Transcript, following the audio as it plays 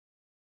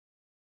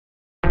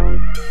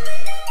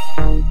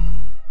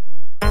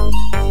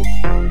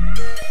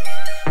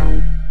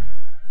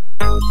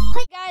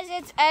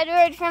it's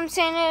Edward from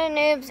Santa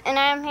Noobs, and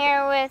I'm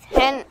here with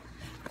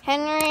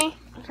Henry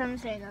from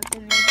Santa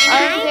Noobs.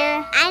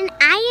 And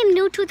I am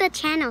new to the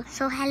channel,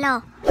 so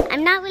hello.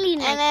 I'm not really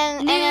new.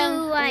 And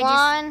then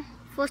Juan.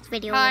 First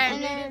video. Hi,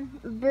 and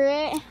then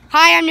Britt.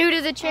 Hi, I'm new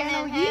to the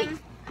channel.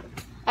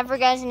 I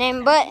forgot his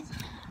name, but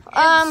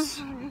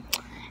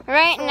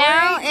right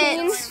now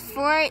it's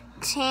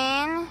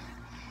 14,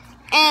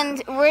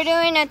 and we're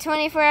doing a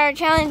 24-hour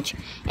challenge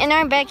in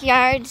our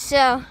backyard.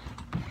 So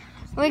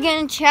we're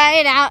gonna try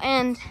it out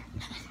and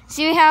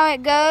see how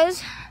it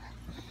goes.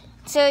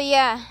 So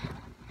yeah,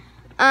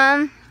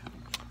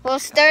 we'll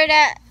start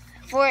at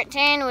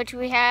 14, which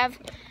we have,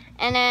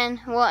 and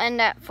then we'll end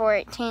at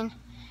 418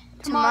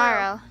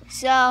 tomorrow.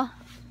 So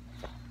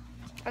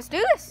Let's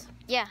do this.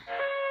 yeah.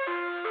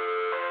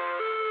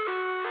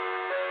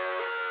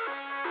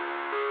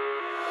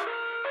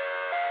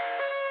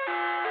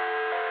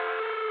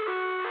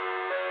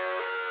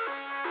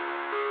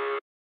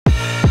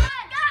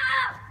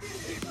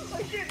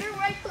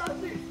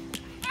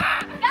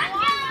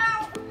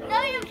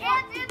 No, you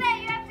can't do that.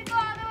 You have to go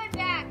all the way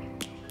back.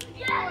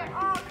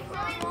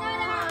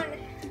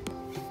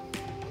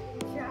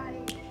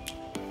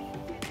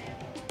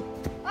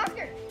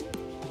 Oscar.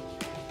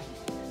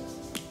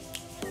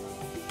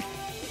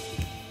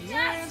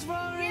 Lions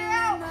roaring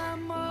in the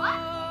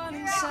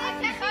morning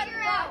sun,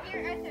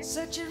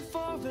 searching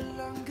for a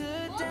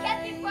longer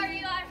day.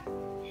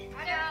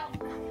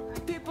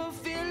 People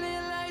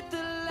feeling like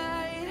the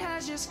light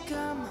has just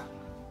come.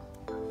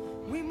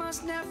 We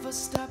must never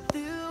stop the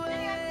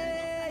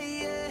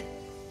way.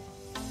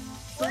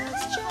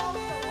 Birds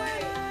jumping,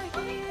 I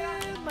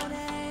hear my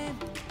name,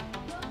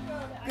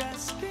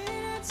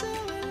 grasping into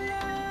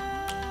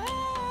life.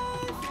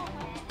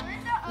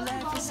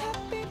 Life is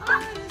happy,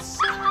 but it's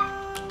so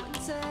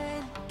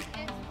insane.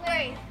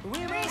 We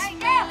must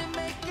merely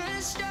make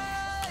a start.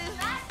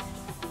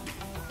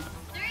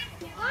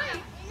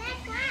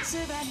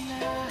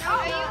 Savannah,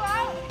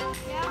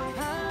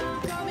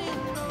 I'm coming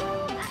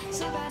home.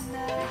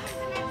 Savannah,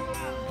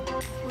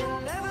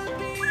 we'll never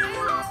be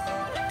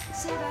alone.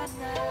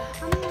 Savannah,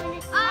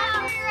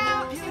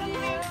 beauty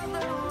of the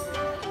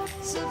world.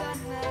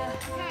 Savannah,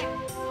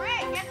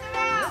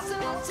 let's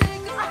all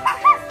take a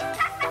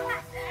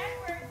walk.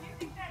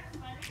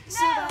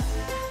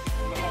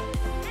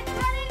 Savannah.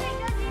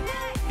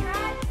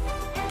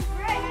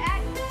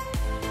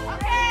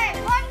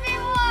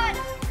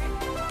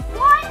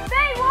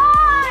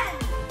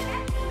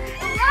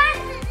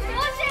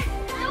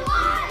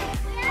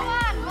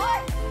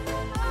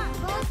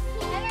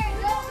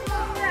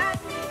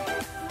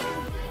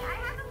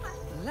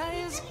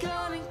 Lions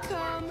gonna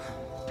come.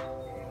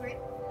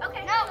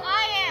 Okay. No,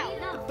 I am.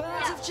 The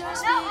birds have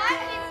just No, I'm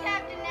begun.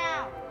 captain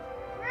now.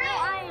 No,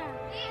 I am.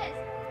 He is.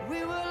 We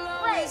will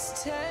always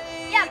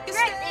take Yeah, a Brett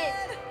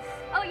stand is.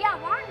 Oh yeah,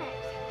 Juan is.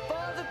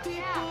 for the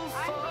people, Yeah,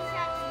 I'm for team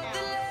captain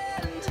the now.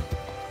 land.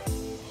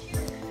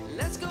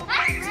 Let's go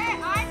back to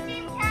I'm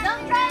team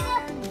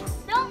captain.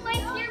 Don't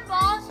waste your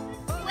balls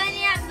when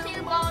you have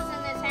two balls in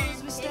this where we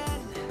hand.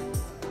 stand.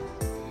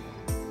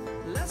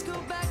 Let's go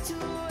back to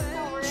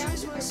where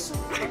trees were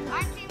soaring.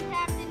 I'm team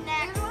captain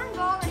next.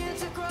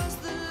 Kids across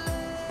the lake.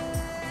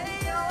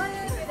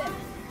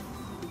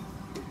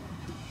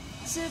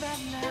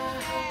 Savannah,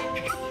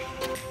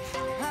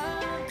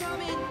 I'm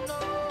coming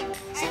home.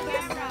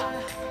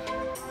 Savannah,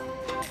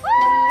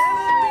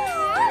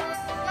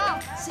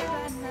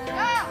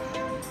 Savannah,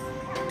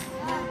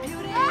 the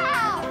beauty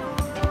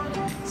of the world.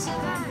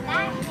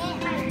 Savannah,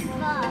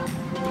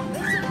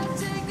 let's all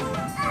take a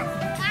walk.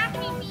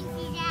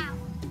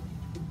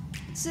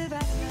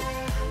 Savannah,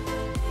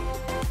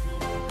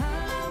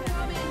 I'm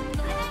coming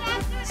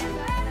home.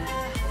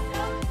 Savannah,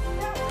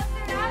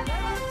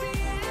 never be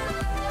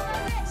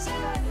alone.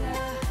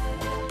 Savannah,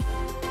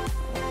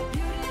 the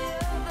beauty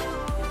of the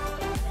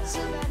world.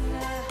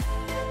 Savannah,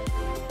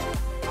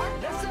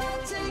 let's all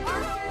take a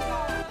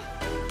walk.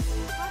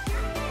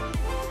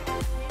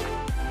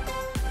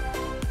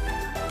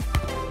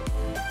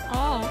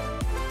 Oh.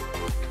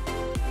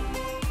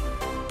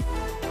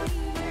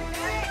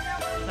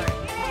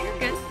 Sorry. You're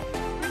good.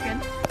 You're good.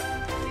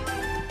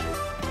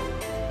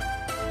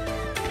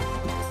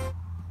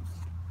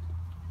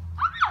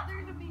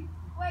 There's a bee.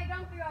 Wait,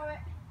 don't throw it.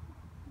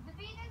 The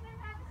bee doesn't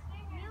have a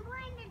stinger. You're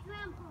going to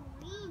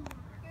trampoline.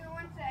 Here,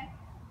 one sec.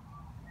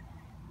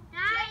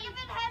 Check if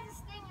it has a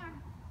stinger.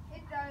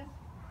 It does.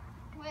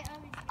 Wait,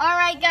 let me see. All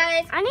right,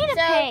 guys. I need a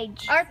So,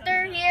 page.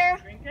 Arthur here,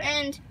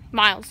 and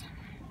Miles.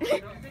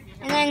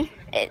 then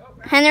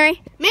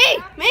Henry. Me.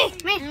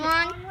 And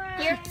Juan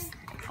here.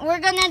 We're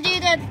gonna do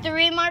the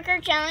 3 marker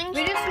challenge.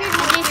 We just need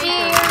As you see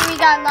here, we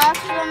got lots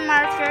of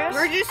markers.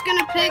 We're just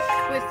gonna pick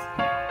with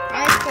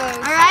eyes closed.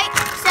 All right.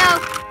 So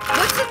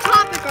What's the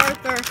topic,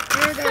 Arthur?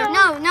 You're there.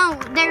 no,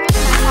 there isn't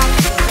a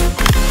topic.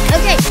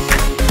 Okay.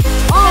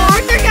 Oh,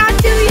 Arthur got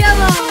 2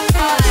 yellow.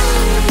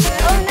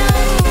 Oh no.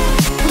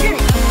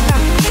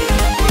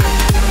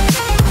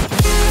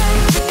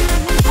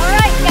 All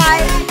right,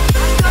 guys.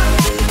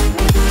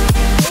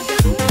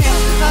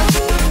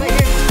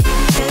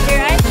 Close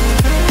your eyes.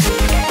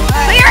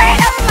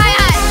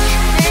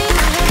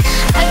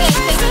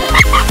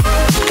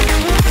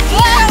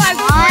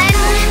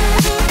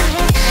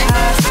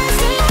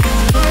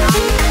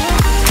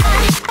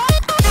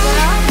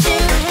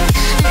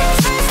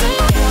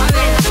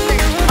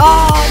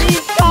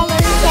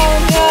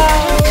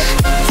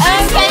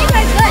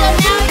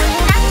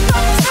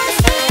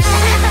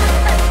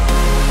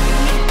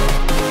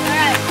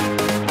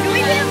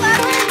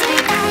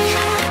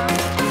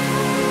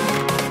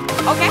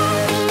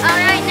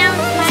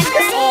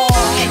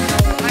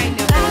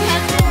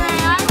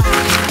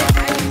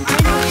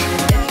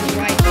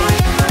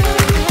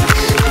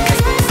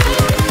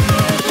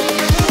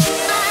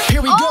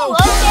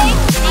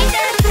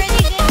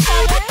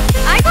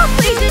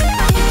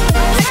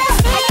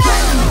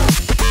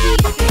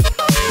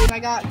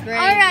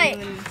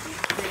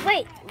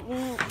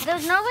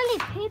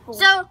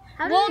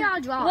 How do we all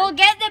draw? We'll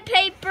get the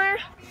paper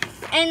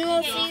and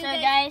we'll see you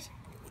guys.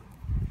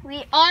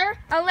 We are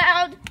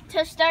allowed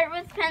to start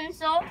with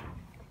pencil,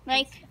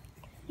 like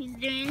he's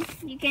doing.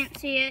 You can't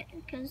see it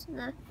because of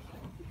the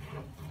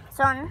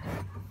sun.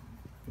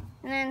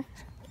 And then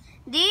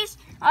these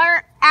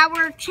are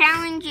our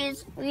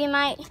challenges we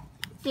might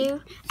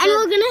do. And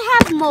we're gonna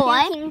have more.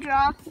 You can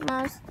draw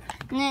most.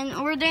 And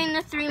then we're doing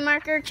the 3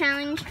 marker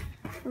challenge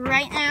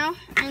right now.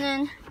 And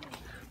then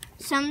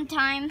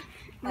sometime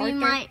we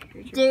might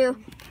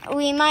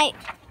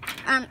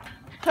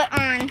put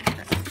on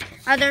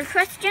other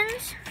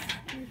questions.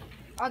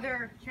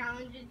 Other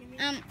challenges, you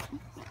mean?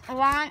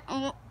 I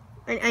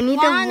need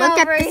to look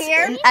at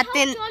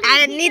this.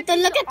 I need to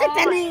look at the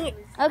thing.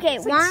 Okay,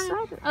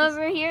 Juan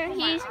over here,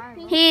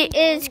 he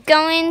is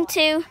going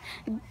to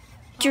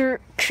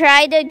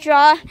try to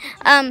draw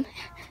a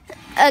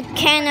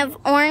can of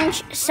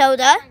orange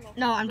soda.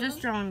 No, I'm just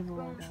drawing the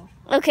logo.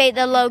 Okay,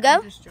 the logo.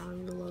 I'm just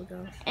drawing the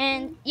logo.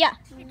 And yeah,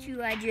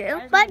 I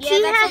drew. But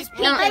he has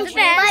pink.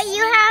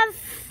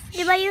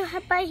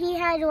 But he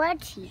has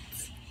red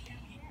sheets.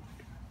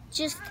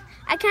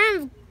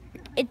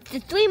 It's the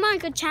 3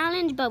 marker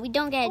challenge, but we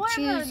don't get to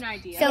choose.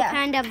 So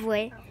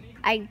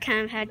I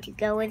kind of had to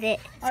go with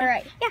it. So, all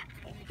right.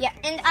 Yeah,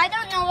 and I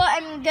don't know what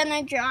I'm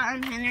gonna draw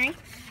on Henry.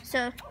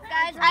 So,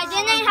 guys, I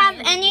didn't have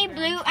any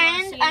blue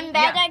and I'm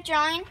bad at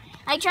drawing.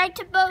 I tried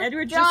to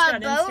Edward draw just a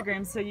got boat,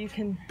 Instagram, so you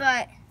can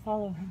but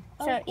follow him.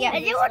 so yeah.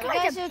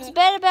 Guys, So it's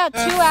been about 2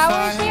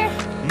 hours here.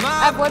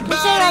 I've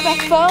 1% of my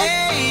phone.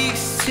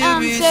 So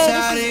this is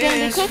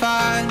gonna be quick.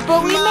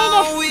 But we made a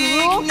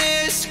rule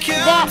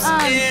that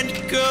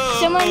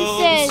someone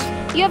says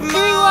you have 3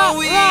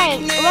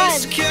 runs,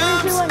 3, 2,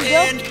 1,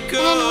 go.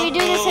 And then we do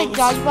this like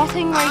dodgeball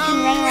thing where you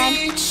can run around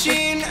with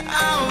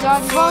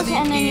dodgeballs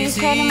and then you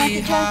throw them at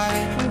the turn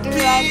and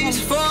 3 lives and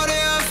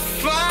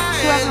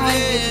whoever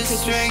wins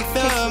gets pictures. So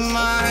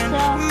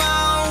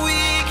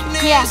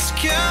yeah,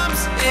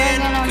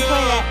 we're gonna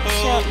play that.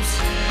 So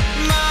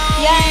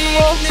yeah, and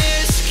we'll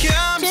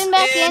tune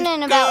back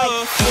in about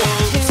like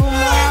 2 more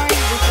hours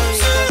before we go to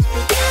sleep.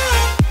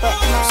 But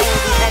tomorrow will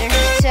be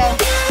better. So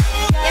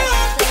yeah,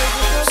 so we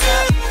just woke up.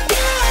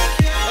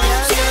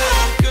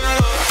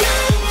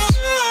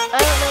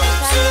 I don't know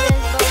what time it is,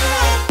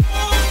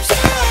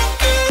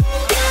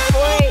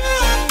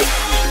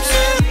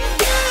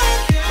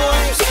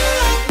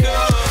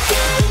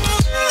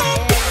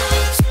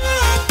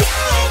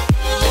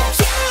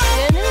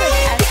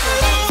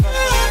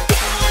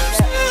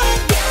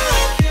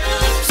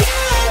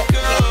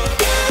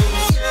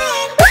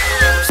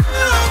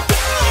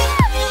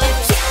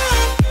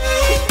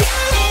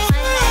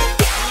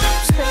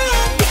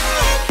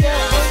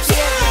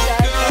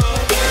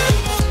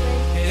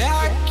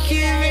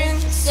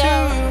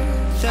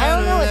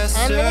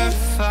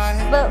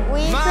 but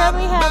we have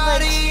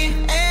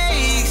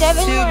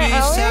 7 more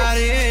hours.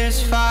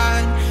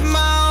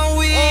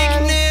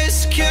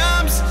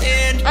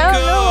 And I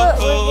don't know what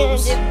we're gonna do.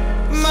 So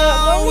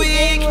what we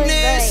did was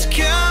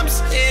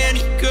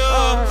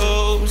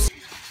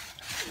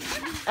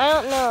I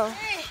don't know.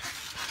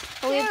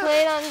 We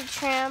played on the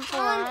tramp a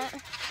lot.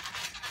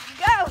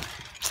 Go!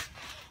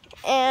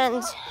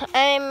 And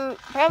I'm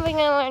probably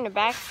gonna learn a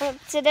backflip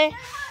today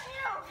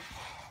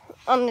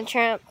on the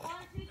tramp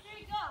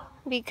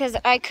because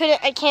I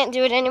can't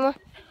do it anymore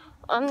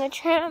on the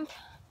tramp.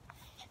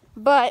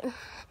 But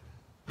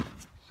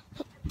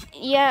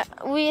yeah,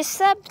 we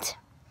slept.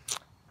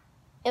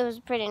 It was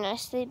a pretty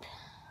nice sleep.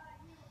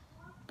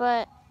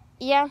 But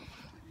yeah,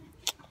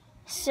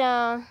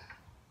 so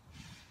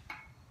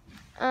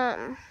yeah,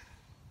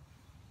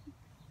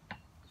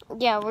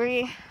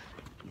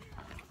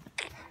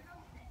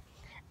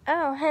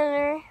 oh,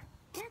 Henry.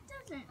 That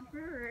doesn't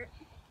hurt.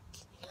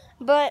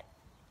 But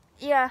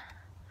yeah,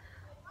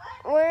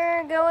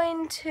 we're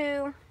going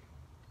to,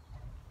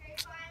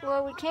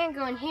 well, we can't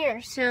go in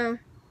here, so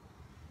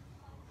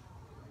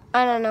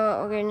I don't know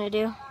what we're gonna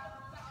do.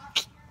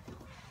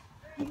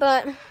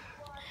 But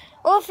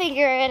we'll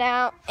figure it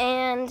out,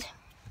 and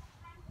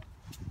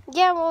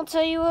yeah, we'll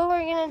tell you what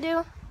we're gonna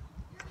do.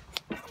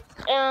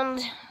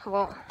 And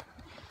well,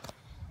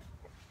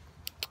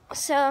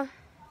 so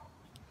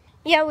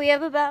yeah, we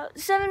have about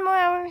 7 more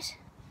hours,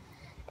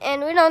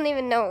 and we don't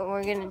even know what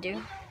we're gonna do.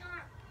 Do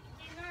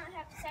not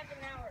have 7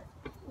 hours.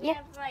 We Yeah.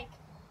 have like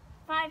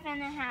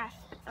 5.5.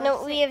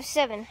 No, we have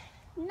 7.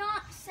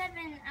 Not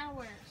 7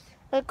 hours.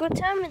 Look what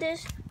time it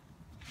is.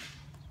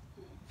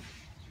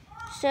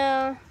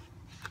 So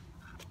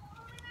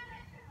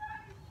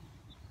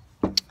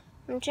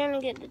I'm trying to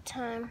get the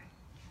time.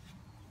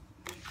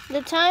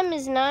 The time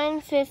is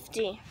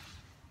 9:50.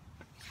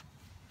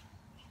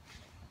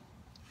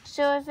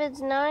 So if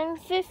it's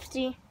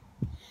 9:50,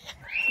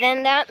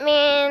 then that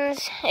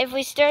means if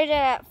we started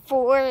at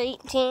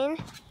 4:18,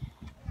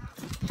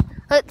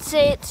 let's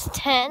say it's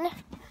 10,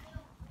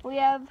 we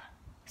have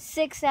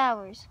 6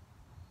 hours.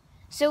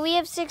 So we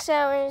have 6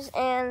 hours,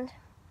 and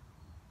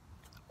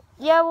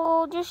yeah,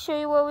 we'll just show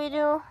you what we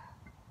do,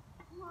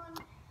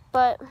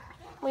 but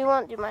we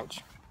won't do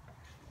much.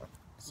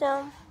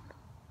 So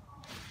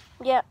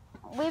yeah,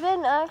 we've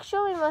been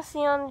actually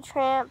mostly on the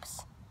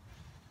tramps.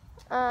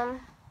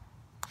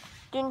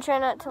 Doing Try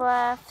Not to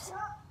Laugh.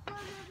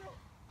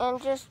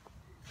 And just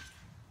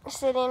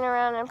sitting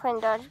around and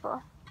playing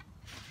dodgeball.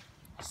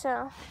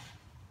 So,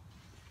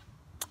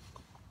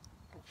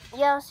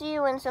 yeah, I'll see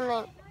you when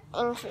something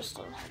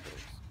interesting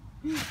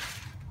happens.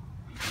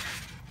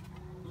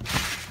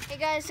 Hey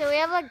guys, so we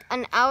have like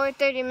an hour,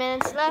 30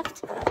 minutes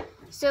left.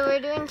 So we're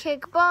doing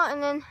kickball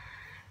and then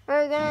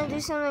we're gonna do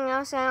something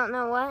else, I don't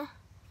know what.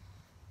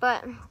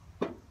 But,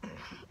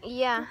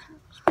 yeah.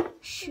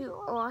 Shoot,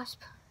 a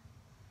wasp.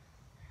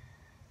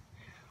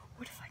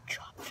 What if I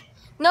chop it?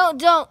 No,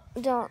 don't,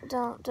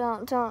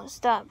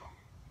 stop.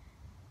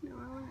 No,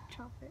 I want to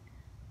chop it.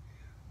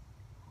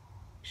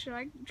 Should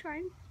I try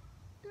and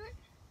do it?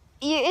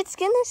 It's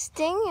gonna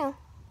sting you.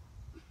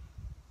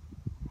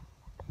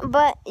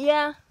 But,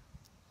 yeah.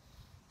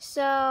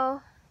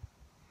 So,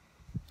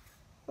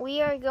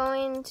 we are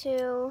going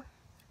to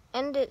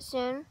end it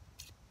soon.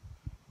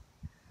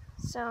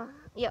 So,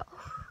 yeah.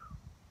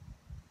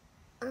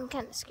 I'm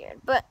kind of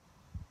scared, but,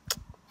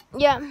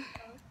 yeah.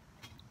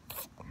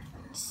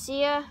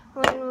 See ya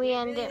when we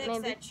end it,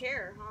 maybe. That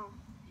chair, huh?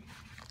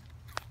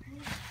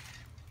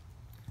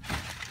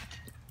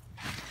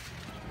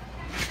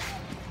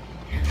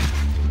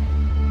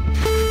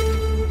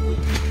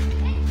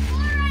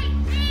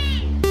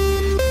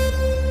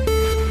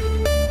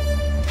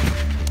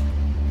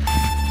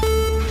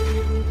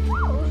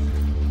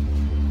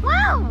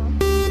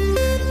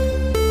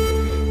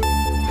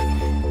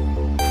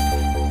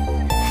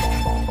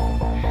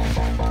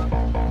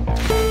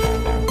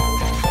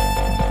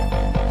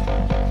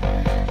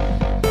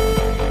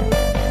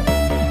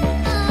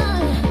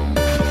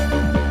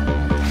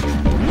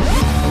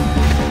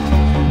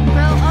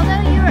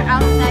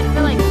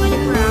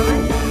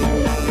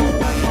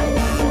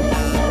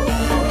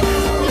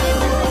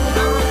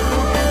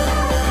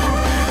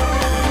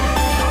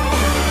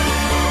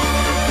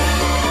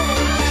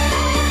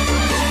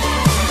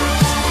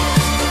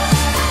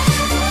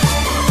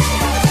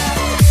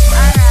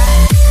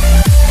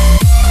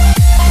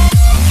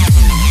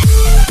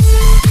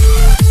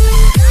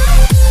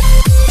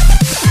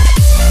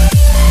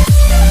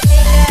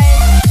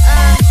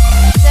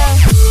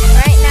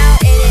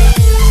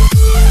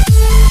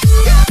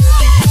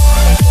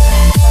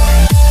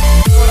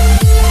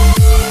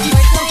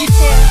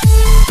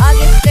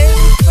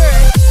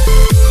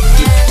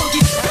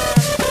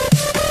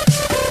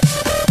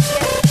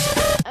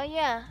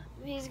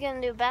 He's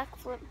gonna do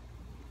backflip.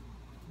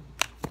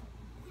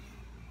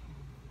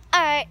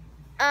 Alright,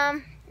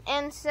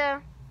 and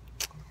so,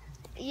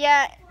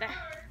 yeah,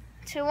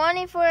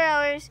 24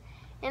 hours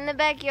in the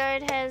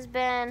backyard has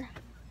been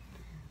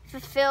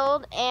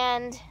fulfilled,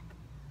 and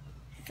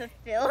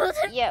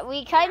yeah,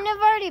 we kind of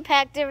already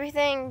packed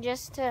everything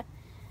just to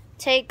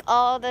take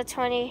all the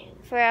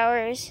 24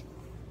 hours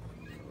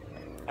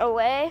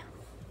away,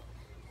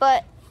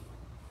 but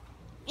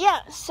yeah,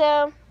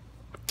 so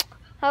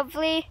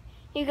hopefully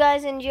you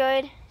guys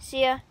enjoyed.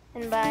 See ya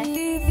and bye.